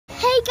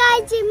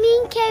Hey guys, it's me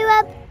and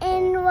Caleb,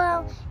 and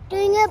we're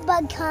doing a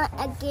bug hunt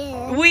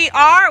again. We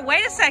are.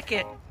 Wait a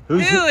second. Who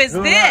is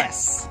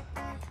this?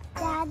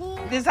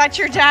 Daddy. Is that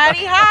your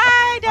daddy?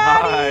 Hi,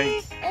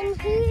 Daddy. Hi. And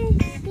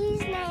his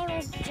name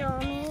is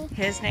Jeremy.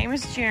 His name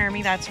is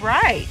Jeremy. That's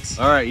right.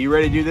 All right, you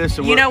ready to do this?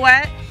 You know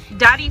what?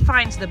 Daddy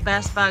finds the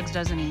best bugs,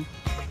 doesn't he?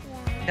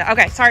 Yeah.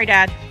 Okay, sorry,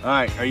 Dad. All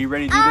right, are you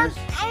ready to do this?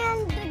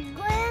 And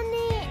the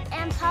granny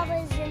and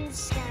Papa's in the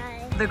sky.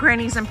 The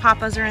grannies and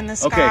papas are in the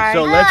sky. Okay,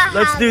 so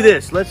let's do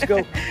this. Let's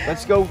go.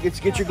 Let's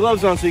get your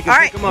gloves on so you can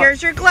pick them up. All right,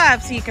 here's your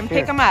gloves so you can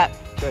pick them up.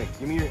 Okay,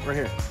 give me your right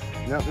here.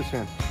 No, this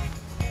hand.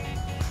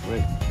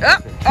 Wait. Oh,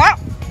 oh.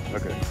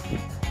 Okay.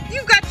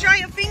 You've got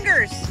giant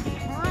fingers.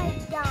 I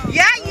don't.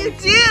 Yeah, you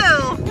do.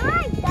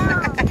 I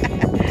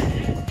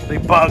don't. The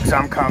bugs,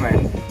 I'm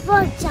coming.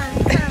 Bugs,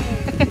 I'm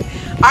coming.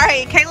 All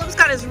right, Caleb's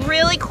got his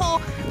really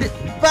cool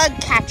bug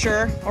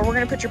catcher, or we're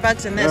gonna put your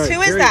bugs in this. Right,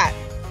 who is that?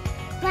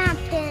 Black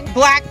Panther.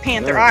 Black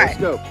Panther. All right. Let's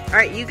go. All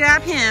right, you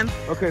grab him.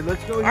 Okay,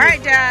 let's go. All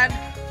right, Dad.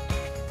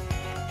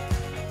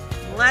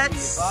 Let's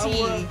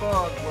see. If I were a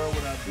bug, where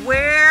would I be?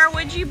 Where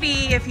would you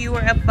be if you were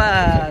a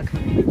bug?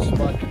 Good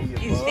spot to be a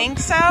You bug. think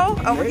so?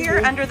 Over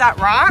here under that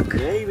rock?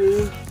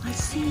 Maybe.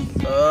 Let's see.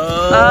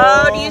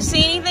 Oh, do you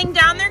see anything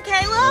down there,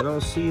 I Caleb?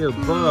 don't see a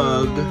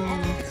bug,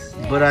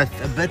 but I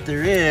bet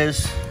there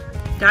is.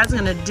 Dad's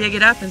gonna dig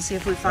it up and see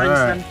if we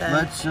find something.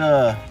 Let's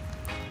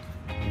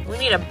We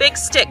need a big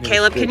stick,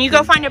 Caleb. Can you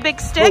go find a big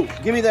stick?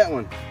 Oh, give me that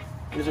one.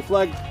 There's a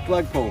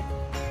flagpole.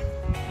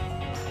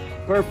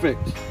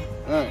 Perfect.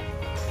 All right.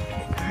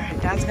 All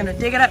right, Dad's gonna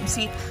dig it up and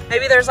see.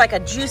 Maybe there's like a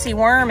juicy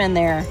worm in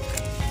there.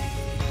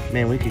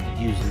 Man, we could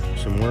use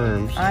some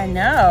worms. I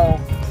know.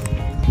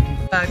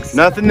 Bugs.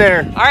 Nothing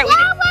there. All right.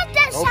 Yeah, what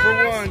that Oh, for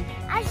sound? one.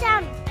 I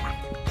sound.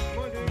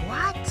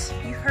 What?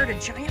 You heard a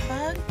giant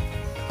bug?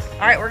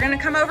 All right, we're gonna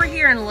come over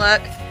here and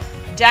look.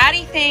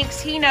 Daddy thinks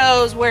he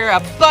knows where a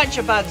bunch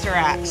of bugs are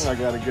at. I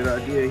got a good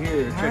idea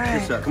here. Check right.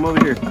 this out. Come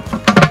over here.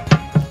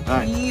 All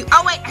right.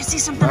 Oh wait, I see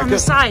something on the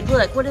up. side.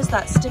 Look, what is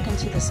that sticking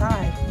to the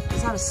side?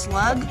 Is that a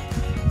slug?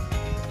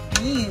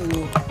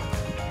 Ew.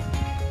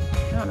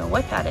 I don't know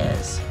what that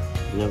is.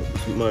 No,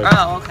 it's mud.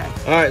 Oh, okay.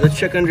 All right, let's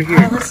check under All here.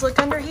 right, let's look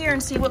under here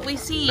and see what we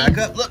see. Back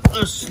up. Look,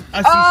 I see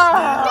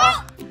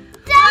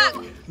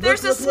Look,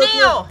 there's a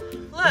snail.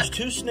 Look. There's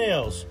 2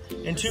 snails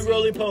and 2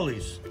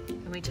 roly-polies.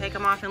 Can we take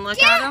them off and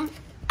look at them?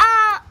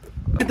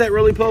 Look at that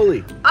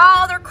roly-poly.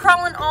 Oh, they're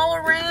crawling all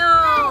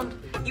around.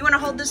 You want to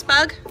hold this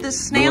bug, this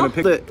You snail? want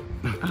to pick it?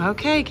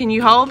 Okay, can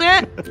you hold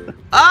it?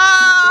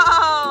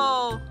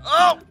 Oh!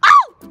 Oh!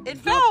 Oh! It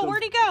fell.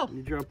 Where'd he go?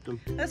 You dropped them.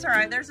 That's all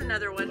right. There's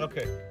another one.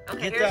 Okay.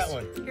 Okay, Get that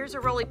one. Here's a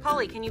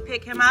roly-poly. Can you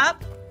pick him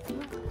up?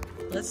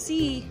 Let's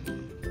see.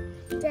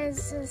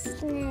 There's a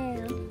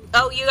snail.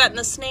 Oh, you got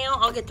the snail?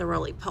 I'll get the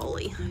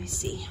roly-poly. Let me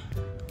see.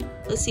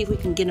 Let's see if we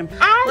can get him.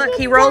 I'll Look, get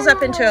he rolls the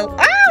up into a...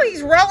 Oh,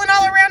 he's rolling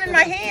all around in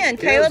my hand.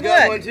 Caleb, Caleb's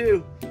got look. one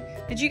too.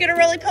 Did you get a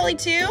roly-poly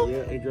too?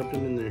 Yeah, he dropped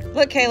him in there.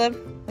 Look, Caleb.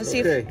 Let's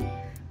see Okay.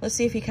 Let's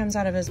see if he comes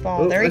out of his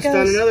ball. Oh, There he I goes.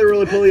 found another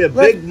roly-poly, a Look.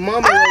 big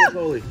mama Ah!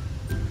 roly-poly.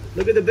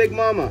 Look at the big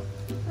mama.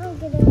 I'll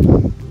get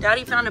it.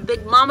 Daddy found a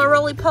big mama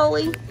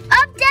roly-poly.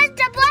 Oh, there's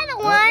the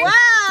little one.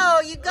 Wow,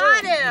 you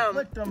got him.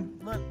 Look,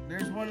 look,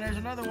 there's one, there's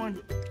another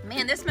one.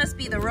 Man, this must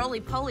be the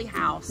roly-poly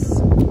house.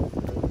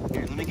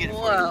 Here, let me get it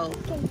for Whoa.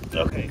 you.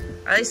 Okay.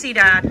 I see,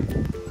 Dad.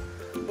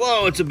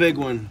 Whoa, it's a big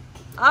one.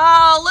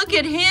 Oh, look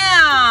at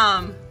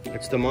him.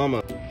 It's the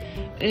mama.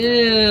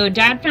 Ooh,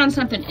 Dad found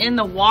something in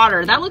the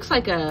water. That looks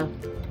like a...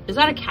 Is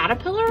that a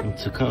caterpillar?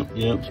 It's some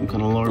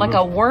kind of larva. Like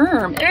a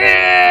worm.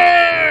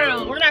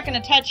 Ew, we're not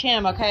going to touch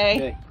him, okay?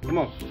 Okay, come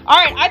on. All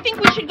right, I think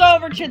we should go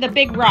over to the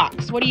big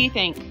rocks. What do you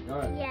think? All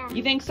right. Yeah.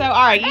 You think so? All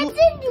right. It's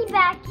in the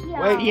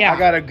backyard. Wait, Yeah. I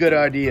got a good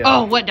idea.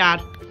 Oh, what,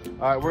 Dad?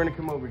 All right, we're gonna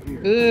come over here.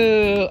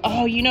 Ooh,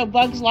 oh, you know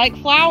bugs like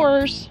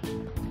flowers.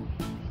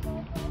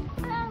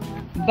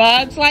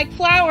 Bugs like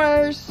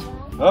flowers.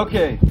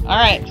 Okay. All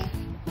right.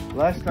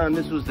 Last time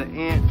this was the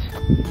ant.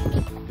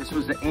 This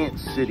was the ant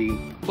city.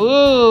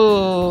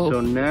 Ooh.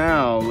 So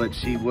now let's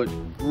see what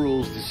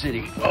rules the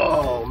city.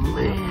 Oh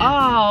man.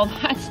 Oh,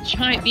 that's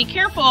giant. Be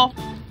careful.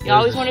 You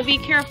always want to be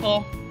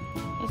careful.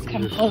 Let's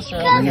come closer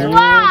over here.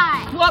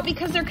 Why? What?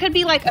 Because there could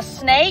be like a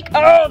snake.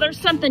 Oh, there's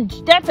something.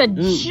 That's a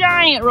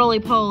giant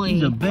roly-poly.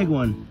 He's a big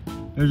one.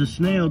 There's a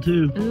snail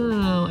too.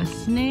 Ooh, a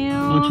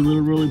snail. Bunch of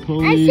little I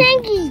roly-polies.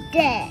 think he's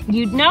dead.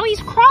 You know he's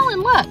crawling.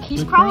 Look,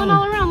 he's crawling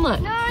all around. Look.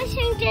 No, I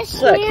think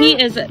this Look, snail.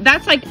 he is.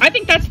 That's like. I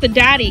think that's the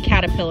daddy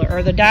caterpillar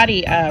or the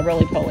daddy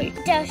roly-poly.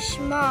 They're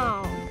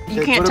small.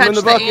 You Okay, can't put 'em in touch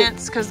the the bucket.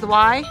 ants because the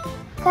why?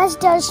 Because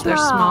they're small. They're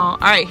small. All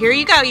right, here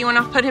you go. You want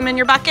to put him in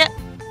your bucket?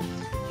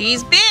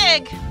 He's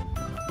big.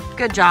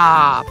 Good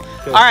job.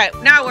 Okay. All right,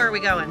 now where are we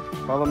going?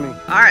 Follow me.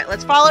 All right,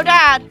 let's follow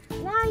Dad.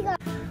 Now I got.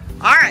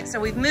 All right, so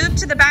we've moved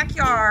to the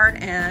backyard,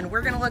 and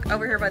we're gonna look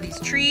over here by these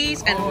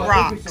trees and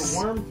I think it's rocks. a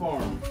worm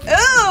farm.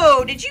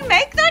 Ooh, did you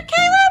make that,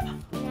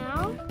 Caleb?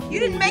 No. You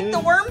didn't make the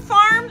worm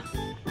farm?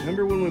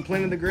 Remember when we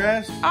planted the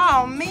grass?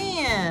 Oh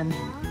man.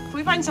 If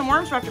we find some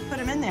worms, we'll have to put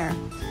them in there.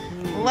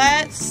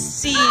 Let's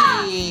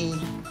see.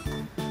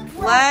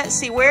 Look, Let's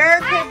see, where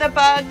could the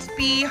bugs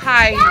be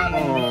hiding?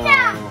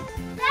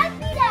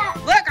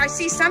 Look, I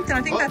see something.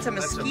 I think that's a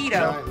mosquito.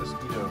 That's a giant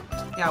mosquito.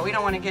 Yeah, we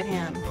don't want to get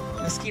him.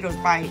 Mosquitoes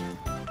bite.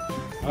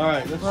 All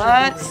right,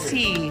 Let's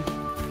see.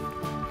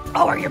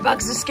 Oh, are your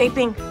bugs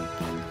escaping?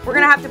 We're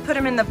gonna have to put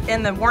them in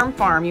the worm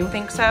farm. You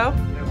think so?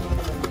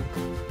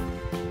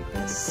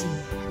 Let's see.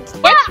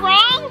 What's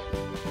wrong?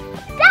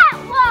 That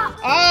rock.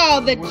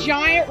 Oh, the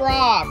giant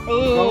rock.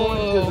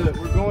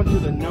 We're going to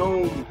the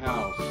gnome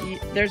house.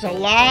 There's a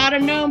lot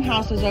of gnome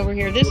houses over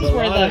here. This is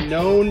where the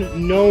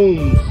known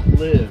gnomes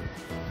live.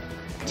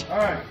 All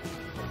right.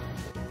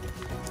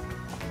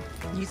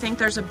 You think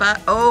there's a bug?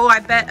 Oh, I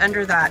bet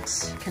under that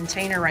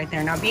container right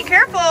there. Now be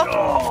careful.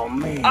 Oh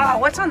man. Oh,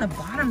 what's on the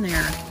bottom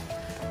there?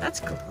 That's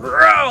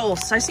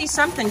gross. I see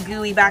something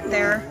gooey back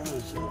there.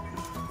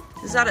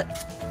 Is that a?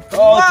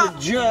 Oh,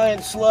 it's a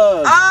giant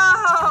slug.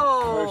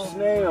 Oh. Or a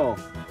snail.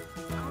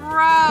 Gross.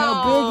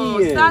 How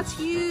big he is. That's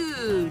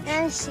huge.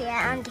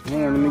 And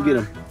Man, let me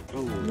get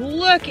him.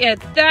 Look at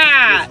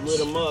that. Lit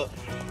him up.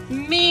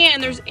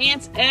 Man, there's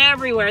ants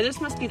everywhere. This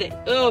must be the,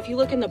 oh, if you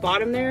look in the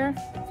bottom there,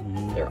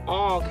 they're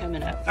all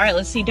coming up. All right,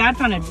 let's see. Dad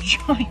found a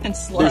giant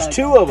slug. There's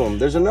 2 of them.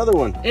 There's another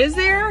one. Is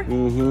there?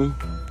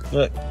 Mm-hmm.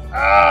 Look.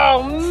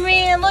 Oh,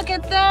 man, look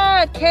at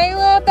that.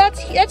 Caleb,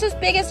 that's as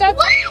big as that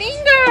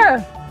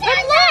finger.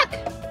 But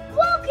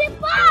look. broken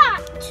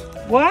pot.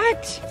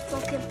 What?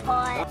 Broken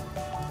pot.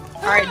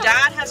 All right,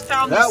 Dad has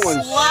found That the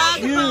one's slug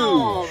huge.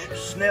 home.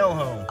 Snail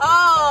home.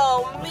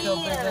 Oh, Look how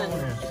big that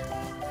one man.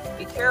 is.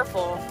 Be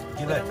careful.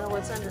 Get I back. don't know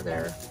what's under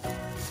there.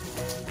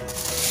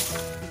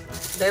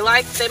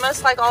 They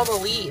must like all the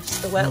leaves,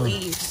 the wet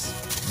leaves.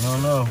 No,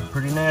 no.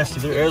 Pretty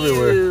nasty. They're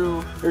everywhere.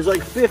 Ew. There's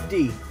like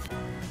 50.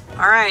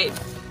 All right.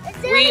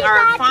 We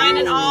are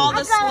finding all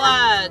the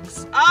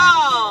slugs.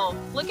 Oh,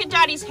 look at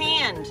Daddy's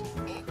hand.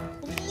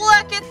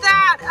 Look at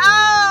that.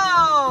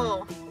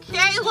 Oh,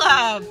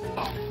 Caleb.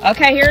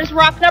 Okay, here's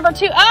rock number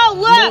 2. Oh,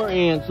 More look.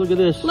 ants. Look at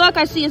this. Look,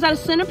 I see. Is that a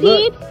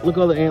centipede? Look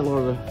all the ant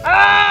larvae.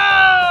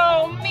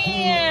 Oh,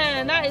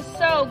 man. That is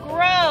so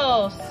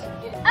gross.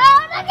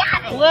 Oh, look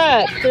at it.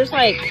 Look, there's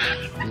like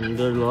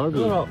They're larvae.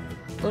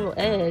 little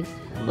eggs.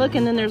 Look,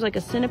 and then there's like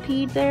a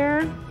centipede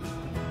there.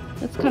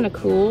 That's kind of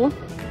cool.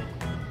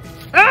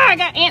 Ah, I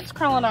got ants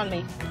crawling on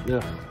me.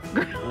 Yeah.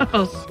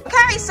 Gross.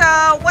 Okay, so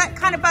what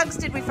kind of bugs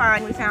did we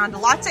find? We found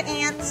lots of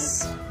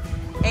ants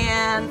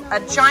and a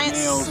giant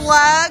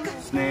slug.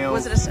 Snails.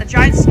 Was it a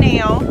giant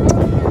snail?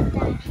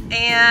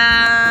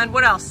 And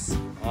what else?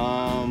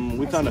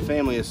 We found a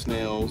family of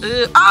snails.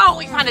 Oh,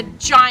 we found a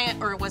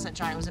giant, or it wasn't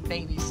giant, it was a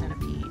baby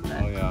centipede.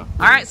 But. Oh yeah.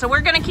 All right, so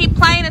we're gonna keep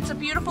playing. It's a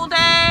beautiful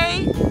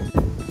day.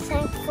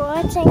 Thanks for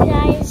watching,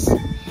 guys.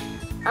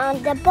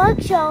 The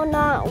bugs are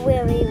not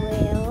really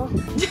real.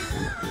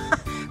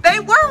 They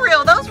were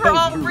real. Those were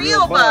all Those were real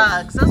real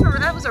bugs.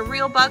 That was a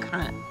real bug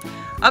hunt.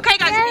 Okay,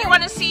 guys, if you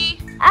want to see.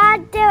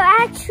 They're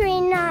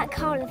actually not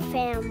called a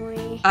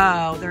family.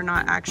 Oh, they're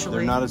not actually.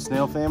 They're not a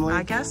snail family?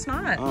 I guess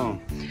not. Oh,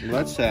 well,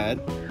 that's sad.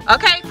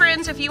 Okay,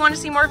 friends, if you want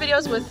to see more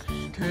videos with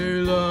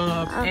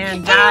Caleb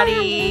and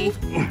Daddy,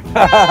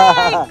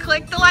 yay,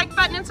 click the like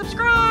button and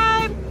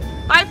subscribe.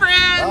 Bye,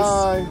 friends.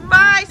 Bye.